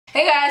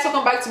Hey guys,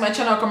 welcome back to my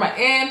channel. Come right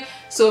in.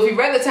 So if you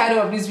read the title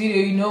of this video,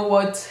 you know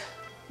what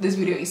this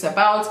video is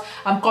about.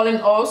 I'm calling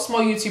all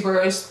small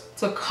YouTubers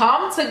to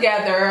come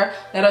together.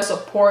 Let us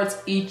support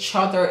each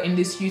other in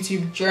this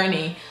YouTube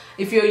journey.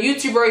 If you're a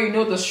YouTuber, you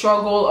know the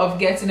struggle of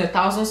getting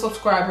 1,000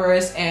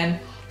 subscribers and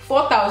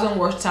 4,000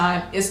 watch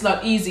time. It's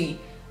not easy.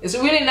 It's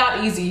really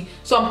not easy.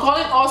 So I'm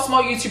calling all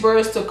small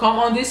YouTubers to come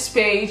on this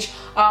page.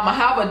 I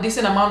have a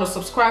decent amount of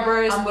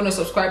subscribers. I'm going to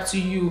subscribe to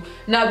you.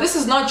 Now, this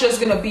is not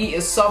just going to be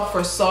a sub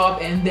for sub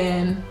and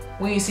then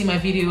when you see my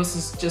videos,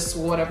 it's just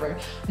whatever.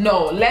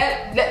 No,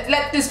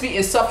 let this be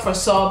a sub for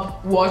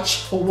sub,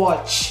 watch for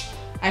watch.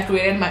 I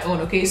created my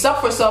own, okay?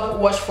 Sub for sub,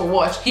 watch for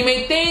watch. You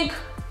may think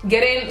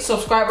getting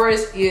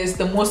subscribers is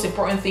the most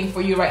important thing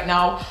for you right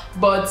now,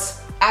 but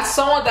as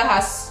someone that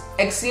has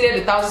exceeded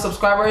 1,000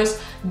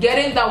 subscribers,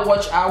 getting that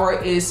watch hour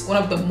is one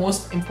of the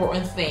most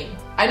important thing.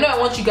 I know I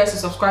want you guys to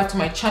subscribe to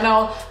my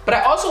channel, but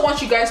I also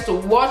want you guys to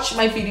watch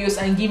my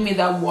videos and give me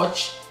that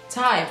watch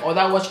time or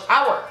that watch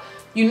hour.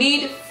 You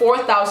need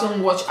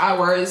 4,000 watch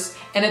hours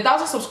and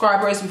 1,000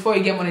 subscribers before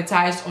you get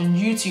monetized on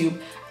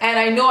YouTube. And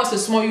I know as a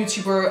small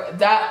YouTuber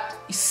that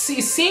it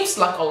seems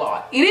like a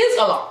lot. It is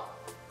a lot.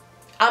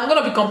 I'm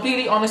gonna be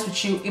completely honest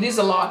with you, it is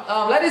a lot.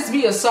 Let this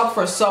be a sub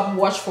for sub,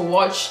 watch for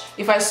watch.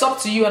 If I sub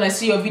to you and I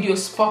see your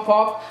videos pop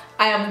up,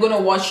 I am gonna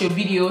watch your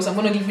videos. I'm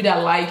gonna give you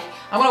that like.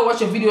 I'm gonna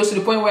watch your videos to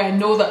the point where I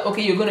know that,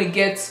 okay, you're gonna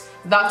get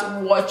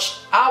that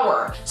watch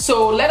hour.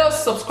 So let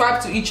us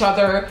subscribe to each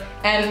other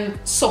and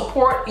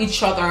support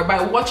each other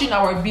by watching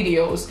our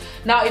videos.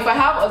 Now, if I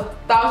have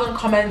 1,000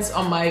 comments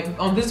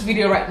on this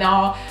video right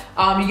now,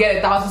 you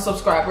get 1,000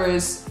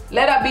 subscribers.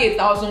 Let that be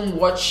 1,000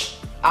 watch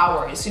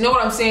hours. You know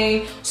what I'm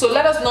saying? So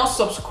let us not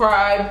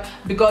subscribe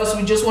because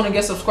we just want to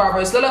get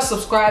subscribers. Let us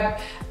subscribe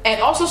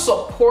and also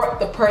support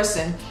the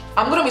person.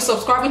 I'm going to be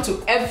subscribing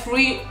to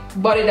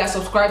everybody that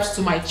subscribes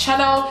to my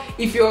channel.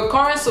 If you're a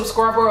current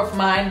subscriber of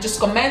mine, just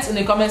comment in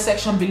the comment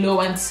section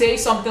below and say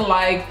something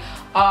like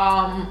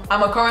I'm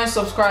a current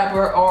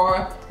subscriber,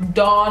 or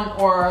done,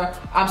 or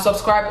I'm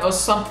subscribed, or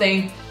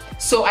something,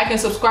 so I can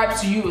subscribe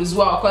to you as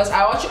well, because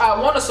I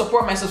want to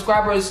support my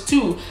subscribers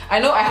too. I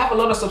know I have a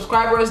lot of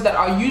subscribers that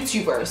are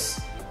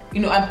YouTubers,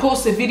 you know, and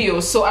post the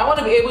videos, so I want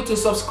to be able to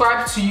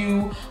subscribe to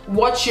you,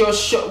 watch your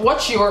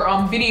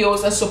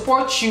videos and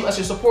support you as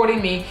you're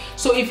supporting me.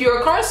 So if you're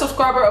a current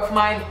subscriber of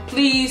mine,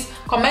 please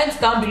comment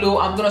down below.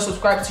 I'm gonna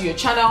subscribe to your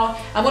channel.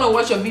 I'm gonna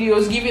watch your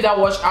videos, give you that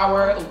watch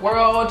hour. The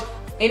world,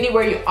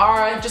 anywhere you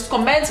are, just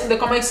comment in the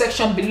comment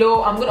section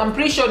below. I'm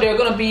pretty sure there are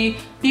gonna be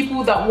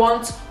people that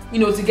want, you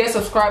know, to get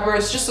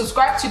subscribers. Just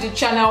subscribe to the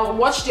channel,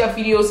 watch their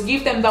videos,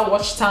 give them that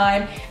watch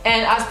time,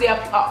 and as they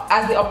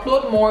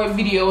upload more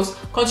videos,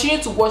 continue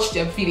to watch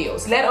their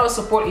videos. Let us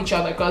support each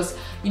other, because,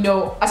 you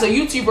know, as a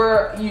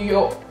YouTuber,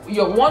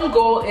 your one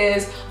goal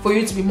is for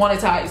you to be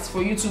monetized,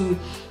 for you to,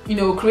 you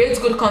know,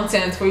 create good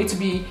content, for you to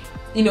be,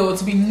 you know,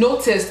 to be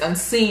noticed and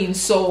seen.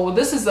 So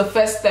this is the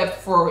first step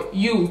for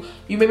you.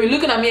 You may be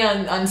looking at me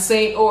and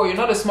saying, oh, you're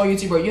not a small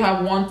YouTuber, you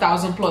have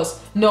 1,000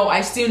 plus. No, I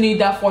still need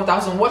that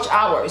 4,000 watch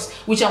hours,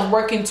 which I'm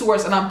working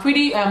towards, and I'm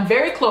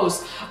very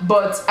close.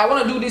 But I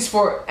want to do this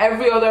for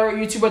every other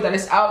YouTuber that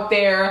is out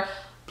there.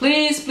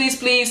 Please, please,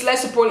 please,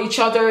 let's support each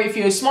other. If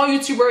you're a small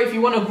YouTuber, if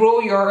you want to grow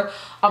your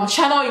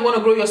channel, you want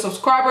to grow your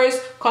subscribers,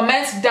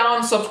 comment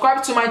down,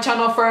 subscribe to my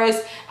channel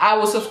first. I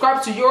will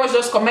subscribe to yours.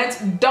 Just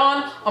comment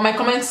down on my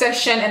comment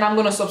section and I'm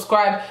going to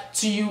subscribe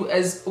to you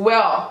as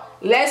well.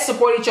 Let's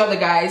support each other,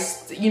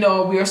 guys. You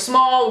know, we are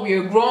small, we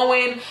are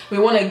growing. We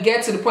want to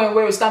get to the point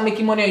where we start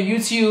making money on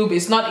YouTube.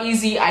 It's not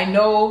easy, I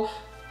know.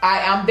 I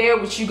am there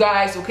with you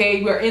guys,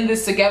 okay? We're in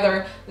this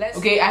together.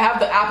 Okay, I have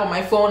the app on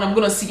my phone. I'm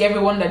gonna see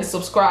everyone that is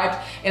subscribed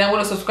and I'm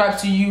gonna subscribe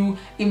to you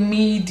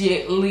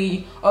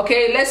immediately.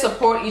 Okay, let's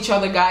support each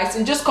other, guys,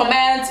 and just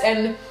comment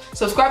and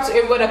subscribe to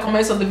everyone that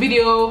comments on the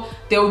video.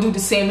 They will do the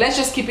same. Let's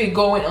just keep it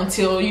going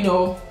until, you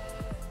know,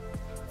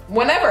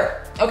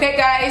 whenever. Okay,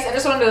 guys, I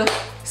just wanted to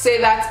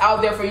say that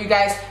out there for you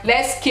guys.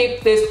 Let's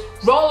keep this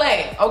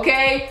rolling,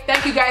 okay?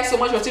 Thank you guys so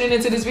much for tuning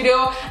into this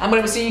video. I'm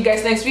gonna be seeing you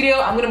guys next video.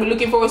 I'm gonna be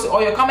looking forward to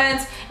all your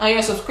comments and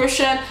your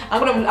subscription.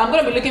 I'm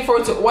gonna be looking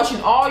forward to watching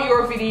all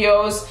your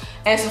videos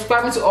and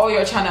subscribing to all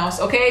your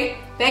channels, okay?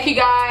 Thank you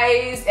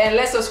guys, and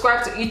let's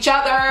subscribe to each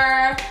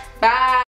other. Bye.